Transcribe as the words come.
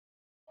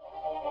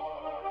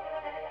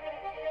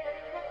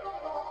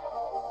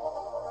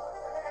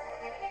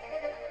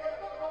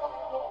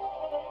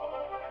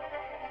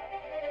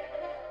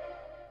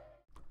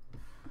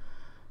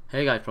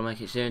Hey guys,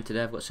 ProMikeHD, and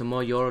today I've got some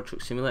more Euro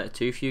Truck Simulator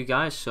 2 for you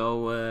guys.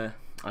 So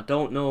I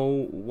don't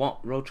know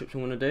what road trips I'm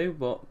going to do,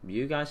 but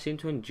you guys seem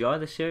to enjoy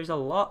the series a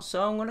lot,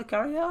 so I'm going to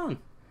carry on.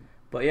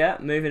 But yeah,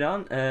 moving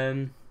on.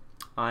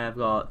 I have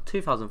got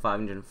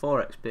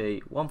 2,504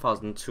 XP,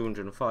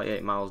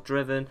 1,248 miles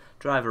driven,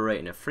 driver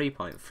rating of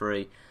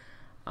 3.3,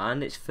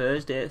 and it's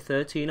Thursday at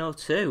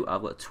 13:02.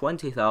 I've got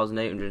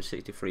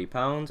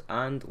 £20,863,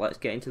 and let's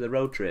get into the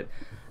road trip.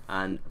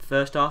 And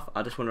first off,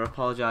 I just want to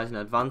apologise in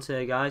advance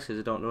here, guys, because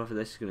I don't know if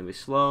this is going to be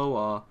slow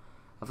or...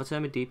 Have I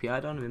turned my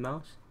DPI down on my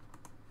mouse?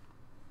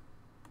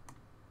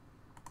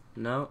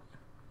 No.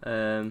 But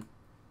I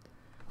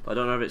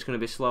don't know if it's going to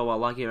be slow or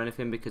laggy or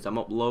anything because I'm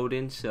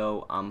uploading,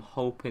 so I'm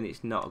hoping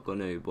it's not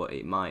going to, but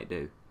it might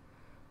do.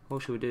 Well,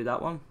 should we do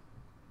that one?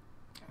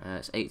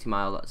 It's 80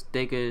 miles, that's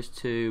Diggers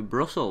to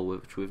Brussel,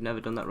 which we've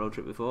never done that road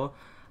trip before.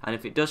 And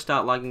if it does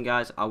start lagging,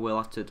 guys, I will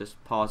have to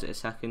just pause it a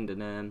second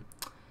and...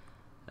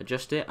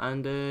 adjust it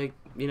and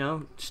you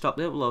know, stop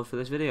the upload for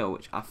this video,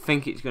 which I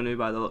think it's going to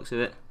by the looks of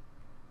it.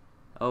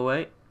 Oh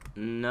wait,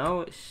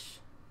 no, it's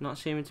not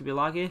seeming to be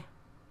laggy,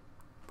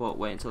 but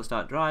wait until I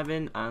start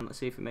driving and let's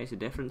see if it makes a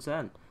difference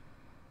then.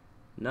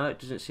 No, it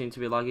doesn't seem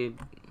to be laggy.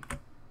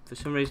 For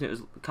some reason it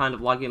was kind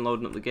of lagging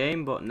loading up the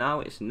game, but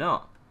now it's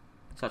not.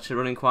 It's actually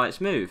running quite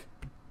smooth,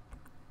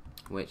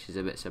 which is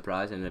a bit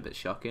surprising and a bit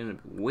shocking and a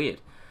bit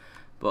weird,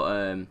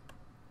 but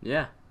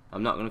yeah,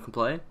 I'm not going to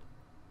complain.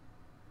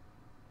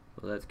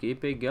 Let's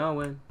keep it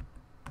going.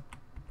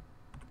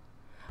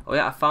 Oh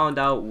yeah, I found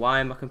out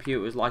why my computer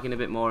was lagging a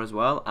bit more as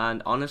well,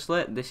 and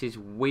honestly, this is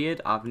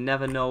weird. I've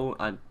never known.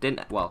 I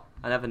did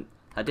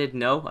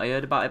know. I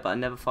heard about it, but I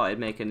never thought it'd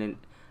make a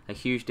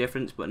huge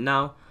difference. But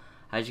now,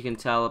 as you can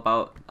tell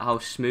about how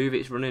smooth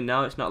it's running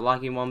now, it's not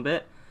lagging one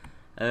bit.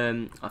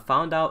 I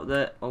found out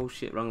that... oh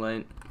shit, wrong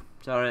lane.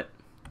 Sorry.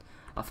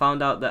 I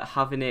found out that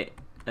having it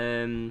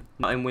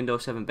not in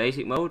Windows 7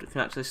 basic mode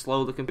can actually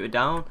slow the computer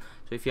down.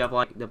 So if you have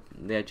like the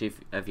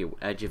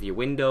edge of your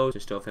windows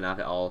and stuff and have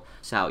it all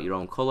set out your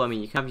own colour, I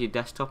mean you can have your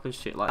desktop and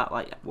shit like that,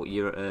 like what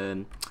your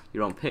own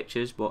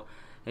pictures, but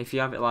if you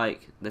have it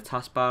like the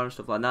taskbar and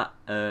stuff like that,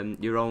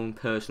 your own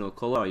personal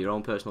colour or your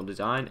own personal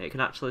design, it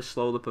can actually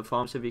slow the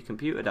performance of your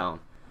computer down,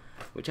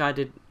 which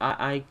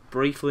I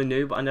briefly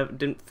knew, but I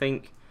didn't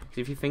think, because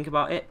if you think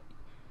about it,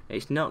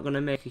 it's not going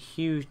to make a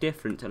huge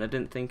difference, and I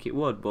didn't think it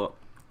would, but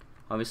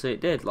obviously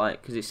it did,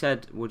 like, because it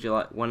said, would you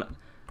like, when,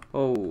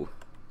 oh,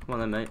 come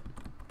on then mate,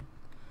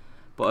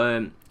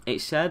 but it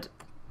said,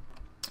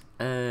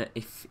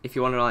 if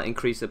you want to like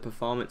increase the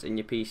performance in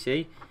your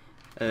PC,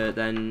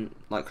 then,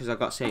 like, because I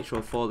got Saints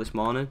Row 4 this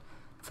morning,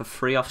 for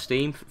free off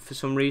Steam, for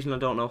some reason, I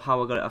don't know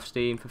how I got it off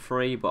Steam for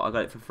free, but I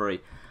got it for free,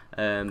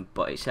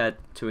 but it said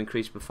to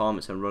increase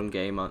performance and run the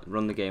game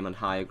on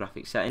higher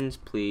graphic settings,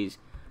 please,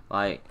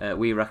 like,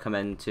 we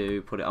recommend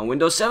to put it on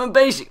Windows 7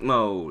 basic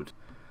mode.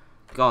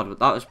 God,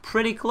 that was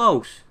pretty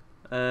close.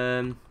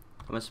 Am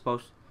I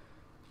supposed?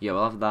 Yeah,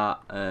 we'll have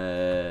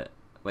that.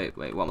 Wait,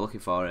 what am I looking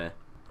for here?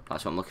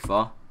 That's what I'm looking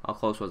for. How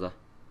close was I?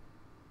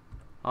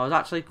 I was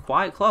actually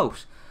quite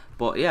close.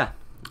 But yeah,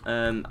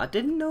 I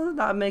didn't know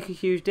that would make a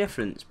huge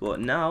difference. But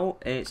now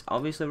it's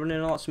obviously running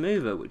a lot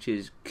smoother, which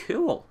is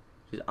cool.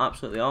 Which is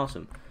absolutely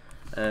awesome.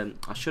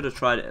 I should have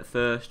tried it at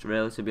first,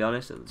 really, to be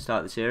honest, at the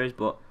start of the series.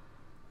 But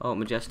oh,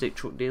 Majestic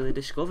Truck Dealer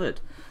discovered.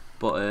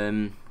 But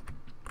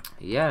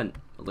yeah,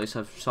 at least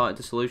I've sorted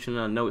the solution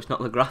and I know it's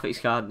not the graphics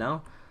card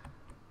now.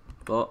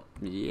 But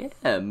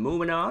yeah,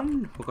 moving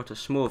on. We've got a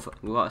smooth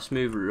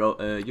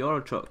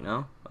Euro truck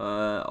now.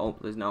 Oh,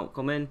 there's an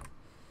outcoming.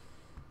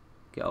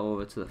 Get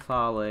over to the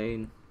far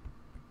lane,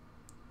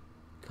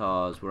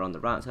 cause we're on the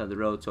right side of the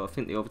road, so I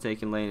think the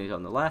overtaking lane is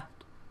on the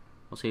left.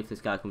 We'll see if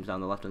this guy comes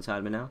down the left hand side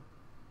of me now.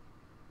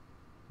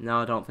 No,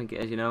 I don't think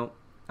it is, you know.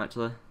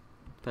 Actually,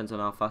 depends on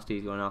how fast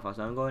he's going, how fast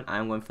I'm going. I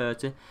am going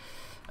 30.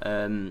 I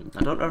don't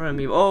know if I'm...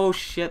 oh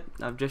shit,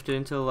 I've drifted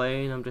into the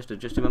lane. I'm just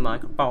adjusting my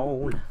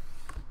microphone.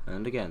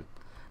 And again.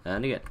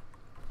 And again.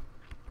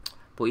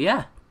 But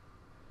yeah,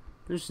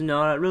 this is an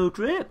alright road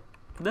trip.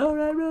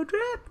 Alright road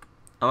trip.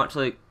 I'm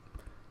actually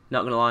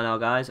not going to lie now,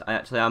 guys. I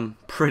actually am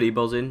pretty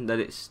buzzing that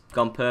it's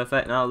gone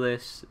perfect now,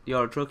 this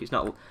Euro truck. It's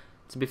not...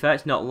 to be fair,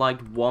 it's not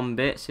lagged one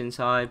bit since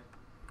I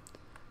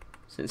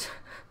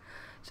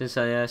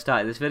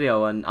started this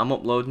video. And I'm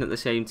uploading at the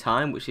same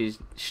time, which is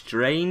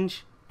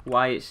strange.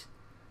 Why it's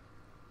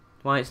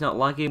not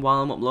lagging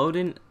while I'm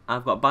uploading.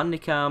 I've got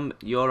Bandicam,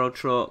 Euro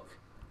Truck.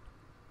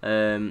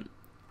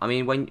 I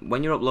mean,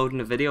 when you're uploading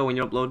a video, on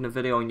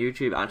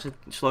YouTube, it actually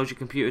slows your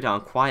computer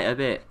down quite a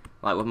bit.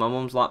 Like with my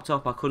mum's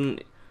laptop, I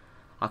couldn't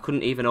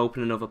even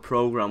open another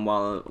program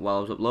while I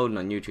was uploading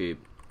on YouTube.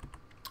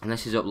 And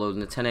this is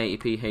uploading a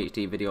 1080p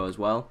HD video as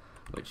well,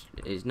 which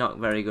is not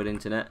very good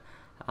internet.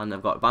 And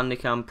I've got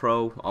Bandicam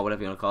Pro, or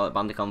whatever you want to call it,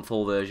 Bandicam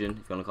full version,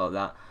 if you want to call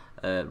it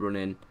that,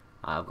 running.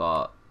 I've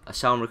got a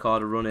sound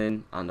recorder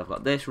running, and I've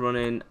got this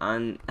running,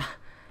 and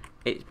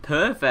it's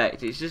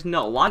perfect. It's just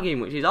not lagging,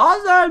 which is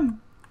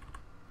awesome.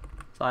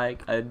 It's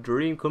like a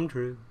dream come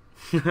true.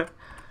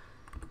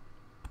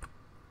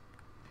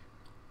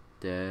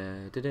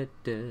 Go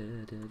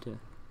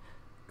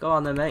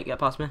on then, mate. Get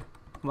past me.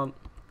 Come on.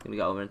 Gonna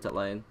get over into that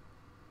lane.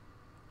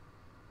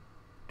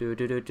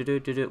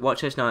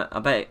 Watch this now.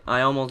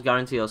 I almost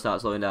guarantee he'll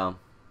start slowing down.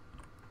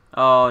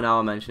 Oh, now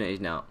I mention it,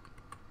 he's not.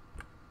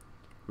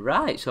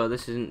 Right, so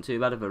this isn't too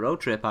bad of a road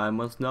trip, I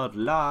must not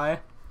lie.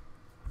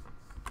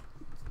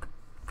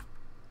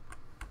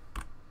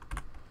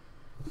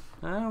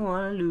 I don't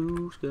wanna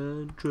lose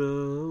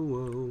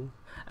control.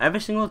 Every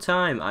single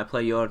time I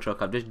play Euro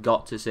Truck, I've just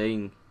got to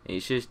sing.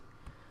 It's just,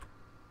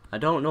 I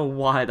don't know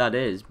why that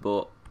is,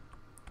 but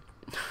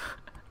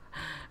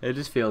I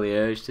just feel the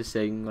urge to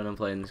sing when I'm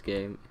playing this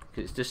game.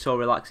 Cause it's just so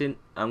relaxing.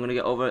 I'm gonna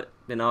get over it,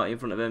 being out in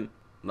front of him.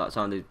 That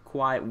sounded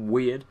quite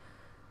weird,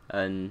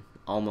 and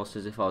almost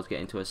as if I was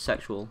getting to a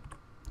sexual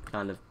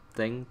kind of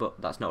thing,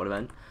 but that's not what I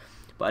meant.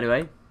 But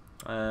anyway,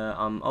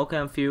 I'm okay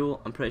on fuel.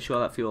 I'm pretty sure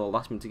that fuel will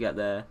last me to get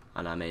there,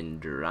 and I'm in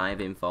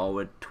driving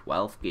forward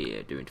 12th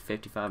gear, doing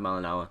 55 miles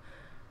an hour,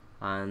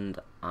 and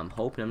I'm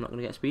hoping I'm not going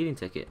to get a speeding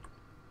ticket,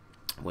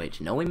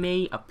 which, knowing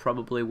me, I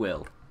probably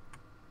will.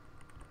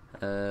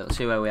 Let's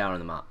see where we are on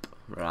the map.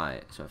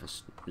 Right, so if I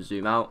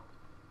zoom out,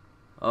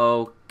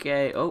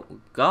 okay. Oh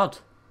god,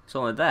 it's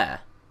only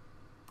there.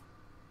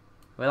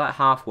 We're like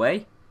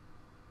halfway.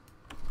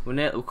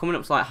 We're coming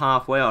up to like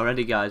halfway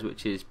already, guys,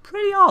 which is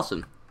pretty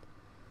awesome.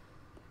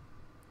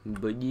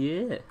 But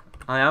yeah,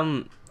 I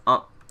am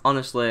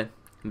honestly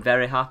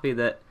very happy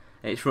that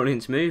it's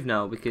running smooth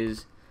now,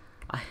 because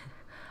I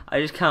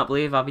just can't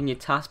believe having your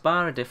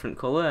taskbar a different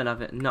colour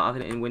and not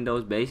having it in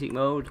Windows Basic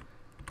mode.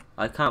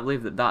 I can't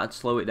believe that'd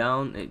slow it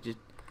down.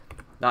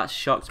 That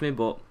shocks me,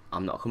 but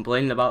I'm not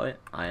complaining about it.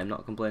 I am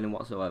not complaining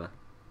whatsoever.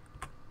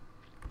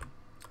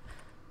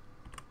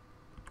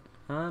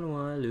 I don't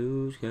wanna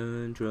lose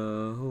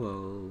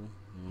control.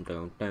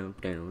 Down.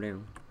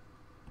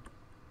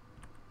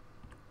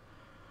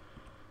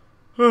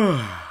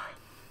 That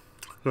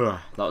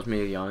was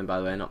me yawning, by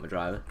the way, not my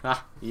driver.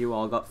 Ah, you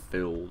all got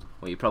fooled.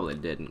 Well, you probably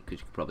didn't, because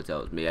you could probably tell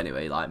it was me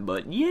anyway. Like,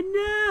 but you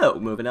know,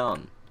 moving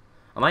on.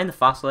 Am I in the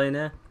fast lane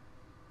here?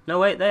 No,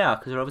 wait, they are,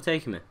 because they're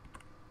overtaking me.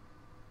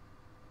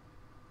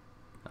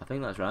 I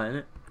think that's right, isn't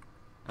it?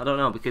 I don't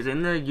know, because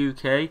in the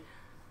UK,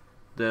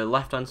 the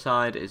left-hand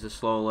side is a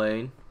slow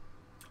lane,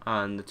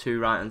 and the two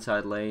right-hand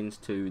side lanes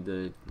to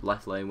the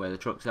left lane where the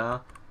trucks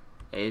are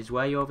is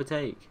where you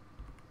overtake.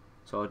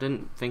 So I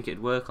didn't think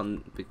it'd work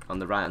on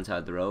the right-hand side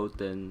of the road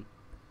then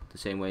the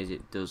same way as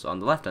it does on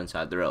the left-hand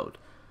side of the road,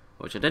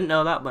 which I didn't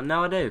know that, but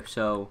now I do.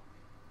 So,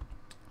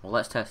 well,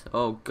 let's test.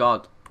 Oh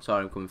god,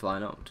 sorry, I'm coming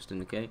flying up. Just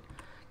indicate,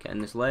 get in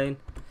this lane,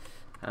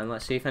 and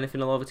let's see if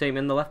anything will overtake me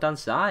on the left-hand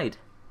side.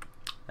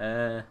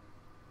 I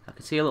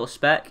can see a little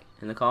speck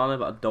in the corner,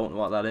 but I don't know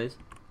what that is.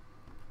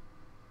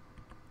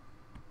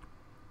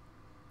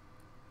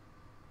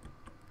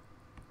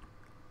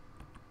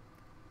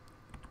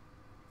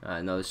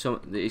 No,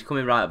 he's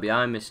coming right up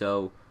behind me,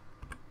 so...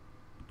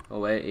 Oh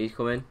wait, he's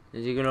coming.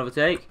 Is he going to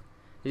overtake?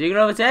 Is he going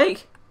to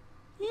overtake?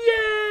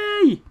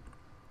 Yay!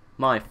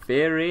 My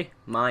theory,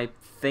 my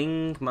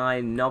thing,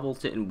 my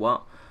novelty, and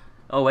what?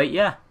 Oh wait,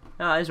 yeah.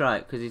 That is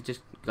right, because he's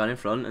just gone in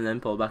front and then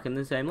pulled back in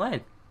the same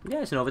lane.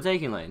 Yeah, it's an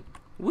overtaking lane.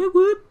 Whoop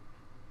whoop!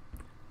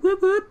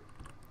 Whoop whoop!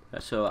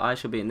 So I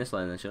should be in this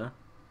lane then, should I?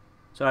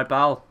 Sorry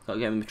pal, got to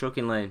get in my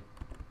trucking lane.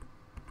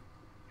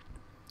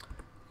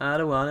 I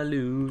don't wanna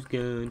lose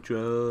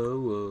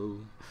control.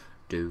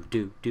 Do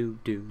do do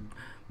do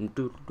do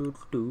do do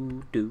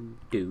do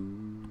do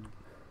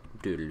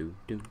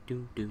do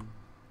do do.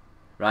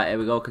 Right, here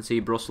we go. Can see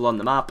Brussel on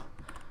the map.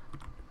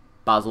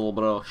 Basil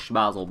brush,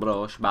 Basil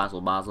brush,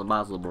 Basil brush,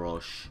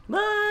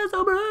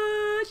 Basil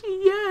brush,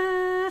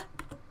 yeah.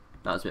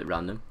 That's a bit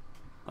random.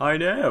 I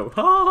know.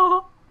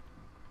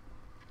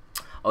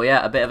 Oh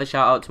yeah, a bit of a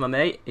shout out to my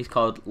mate. He's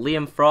called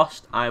Liam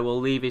Frost. I will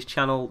leave his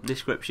channel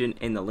description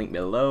in the link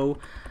below.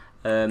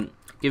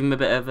 Give him a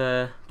bit of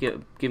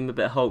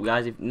hope,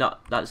 guys. If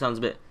not, that sounds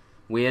a bit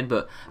weird,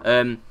 but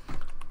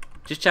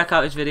just check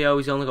out his video.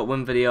 He's only got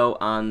one video,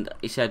 and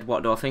he said,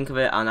 "What do I think of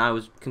it?" And I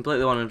was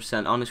completely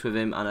 100% honest with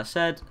him, and I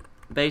said,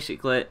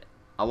 basically,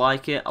 I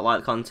like it. I like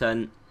the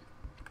content.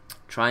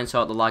 Try and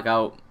sort the lag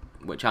out,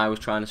 which I was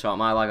trying to sort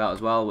my lag out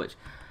as well, which.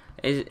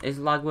 His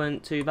lag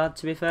weren't too bad,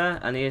 to be fair,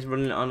 and he is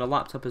running it on a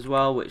laptop as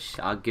well, which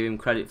I'll give him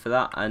credit for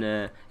that.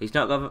 And he's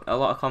not got a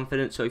lot of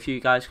confidence, so if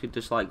you guys could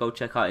just like go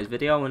check out his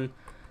video and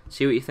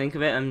see what you think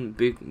of it, and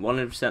be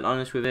 100%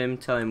 honest with him,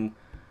 tell him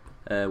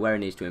where he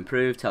needs to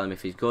improve, tell him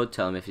if he's good,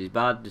 tell him if he's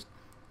bad, just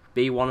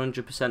be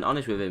 100%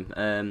 honest with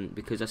him.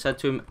 Because I said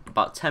to him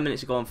about 10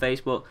 minutes ago on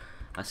Facebook,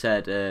 I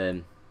said,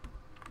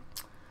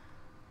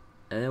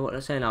 what did I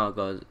say now?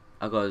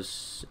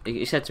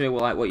 He said to me,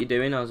 well, like, what you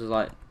doing? I was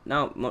like,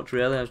 no, much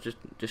really. I was just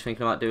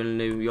thinking about doing a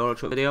new Euro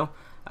Truck video.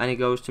 And he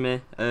goes to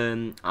me,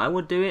 I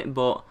would do it,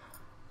 but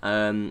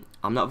I'm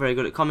not very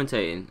good at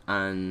commentating.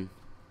 And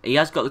he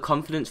has got the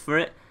confidence for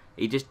it.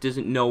 He just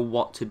doesn't know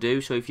what to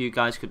do. So if you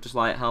guys could just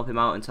like help him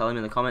out and tell him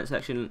in the comment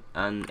section,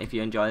 and if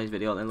you enjoy his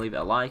video, then leave it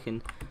a like.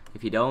 And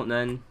if you don't,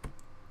 then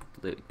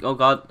oh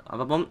god,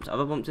 have I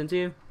bumped into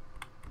you?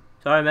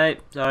 Sorry, mate.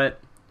 Sorry.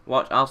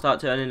 Watch, I'll start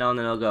turning now and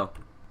then I'll go.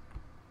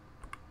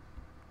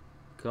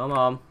 Come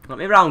on. Let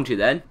me round you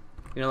then.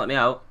 You gonna let me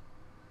out?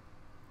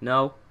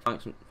 No?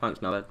 Thanks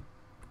Nabed.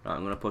 Right,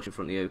 I'm gonna push in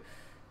front of you.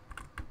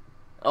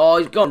 Oh,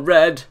 he's gone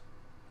red.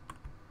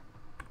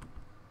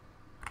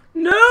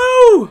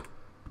 No!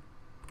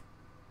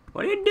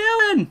 What are you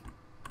doing?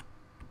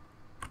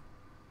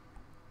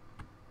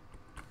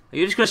 Are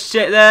you just gonna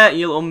sit there,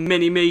 you little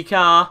mini-me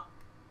car?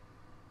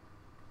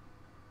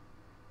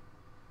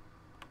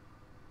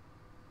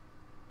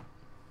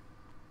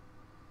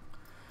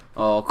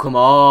 Oh, come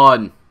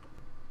on.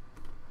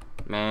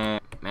 Meh.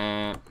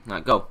 Right,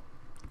 go.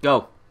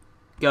 Go.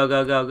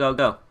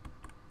 Go.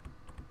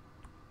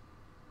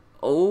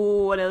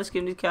 Oh, I nearly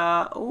skimmed his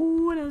car.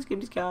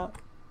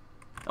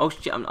 Oh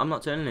shit, I'm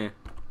not turning here.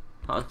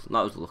 That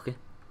was lucky.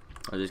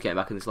 I was just getting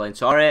back in this lane.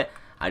 Sorry,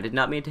 I did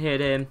not mean to hit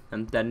him.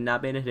 I'm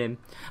not mean to hit him.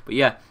 But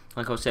yeah,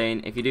 like I was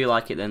saying, if you do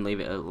like it, then leave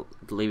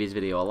his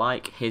video a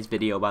like. His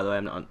video, by the way,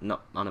 I'm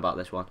not on about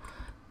this one.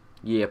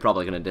 You're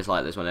probably gonna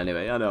dislike this one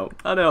anyway. I know.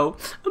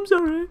 I'm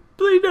sorry.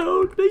 Please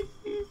don't. Please.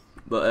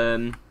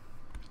 But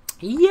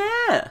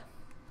yeah.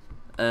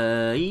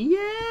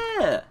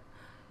 Yeah.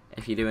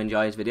 If you do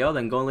enjoy his video,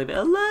 then go and leave it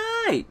a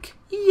like.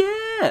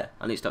 Yeah.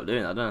 I need to stop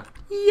doing that, don't I?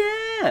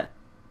 Yeah.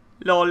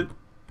 Lol.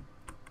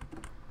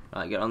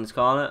 Right, get on this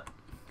corner.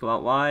 Come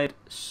out wide.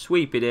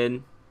 Sweep it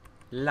in.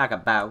 Like a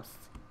bounce.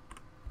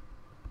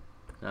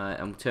 Right,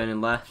 I'm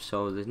turning left,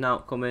 so there's an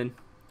out coming.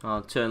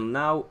 I'll turn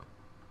out.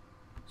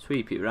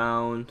 Sweep it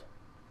round.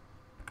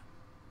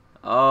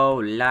 Oh,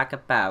 like a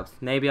bounce.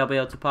 Maybe I'll be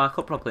able to park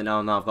up properly now.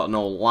 I've got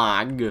no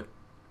lag.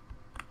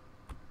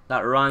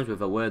 That rhymes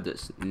with a word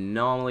that's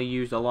normally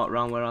used a lot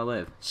around where I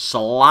live.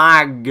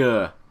 Slag.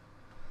 Oh,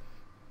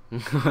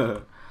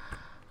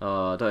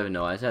 I don't even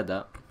know why I said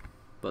that.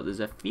 But there's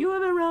a few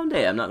of them around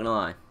here, I'm not gonna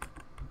lie. Do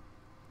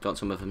you want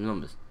some of them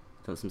numbers? Do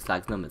you want some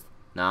slag's numbers?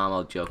 Nah, I'm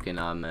all joking.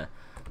 I'm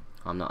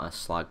not a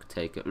slag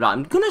taker. Right,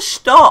 I'm gonna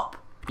stop.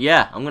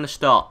 Yeah, I'm gonna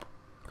stop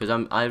because I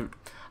end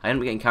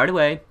up getting carried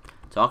away,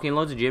 talking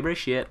loads of gibberish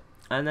shit,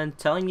 and then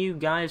telling you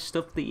guys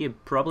stuff that you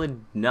probably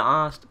not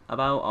asked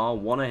about or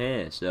wanna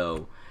hear.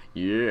 So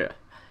yeah,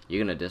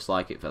 you're gonna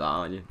dislike it for that,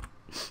 aren't you?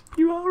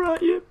 You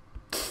alright, you?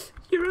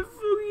 You're a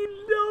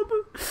fucking knob.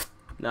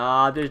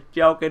 Nah, I'm just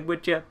joking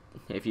with you.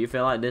 If you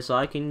feel like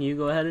disliking, you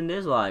go ahead and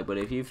dislike. But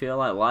if you feel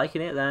like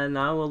liking it, then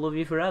I will love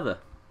you forever.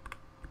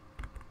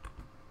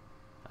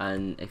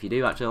 And if you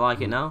do actually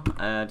like it now,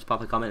 just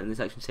pop a comment in the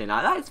section saying,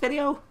 I like this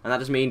video. And that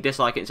doesn't mean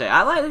dislike it and say,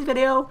 I like this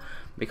video.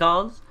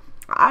 Because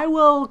I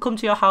will come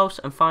to your house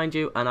and find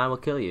you and I will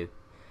kill you.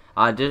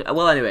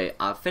 Well, anyway,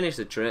 I've finished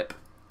the trip.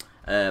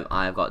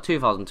 I've got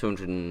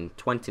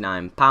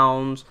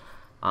 £2,229.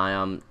 I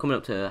am coming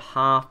up to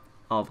half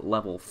of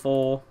level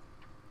 4.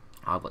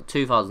 I've got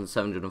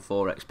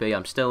 2,704 XP.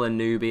 I'm still a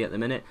newbie at the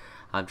minute.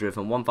 I've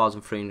driven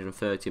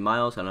 1,330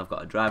 miles and I've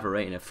got a driver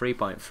rating of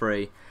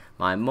 3.3.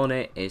 My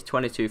money is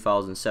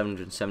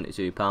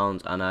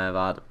 £22,772 and I have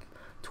had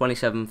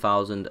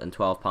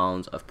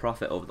 £27,012 of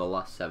profit over the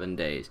last 7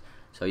 days.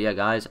 So yeah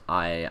guys,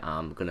 I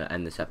am going to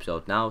end this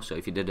episode now. So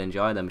if you did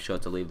enjoy, then be sure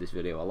to leave this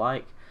video a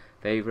like,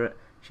 favourite,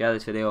 share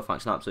this video.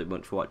 Thanks an absolute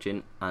bunch for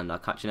watching and I'll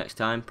catch you next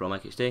time.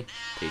 ProMikeHD.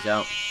 Peace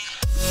out.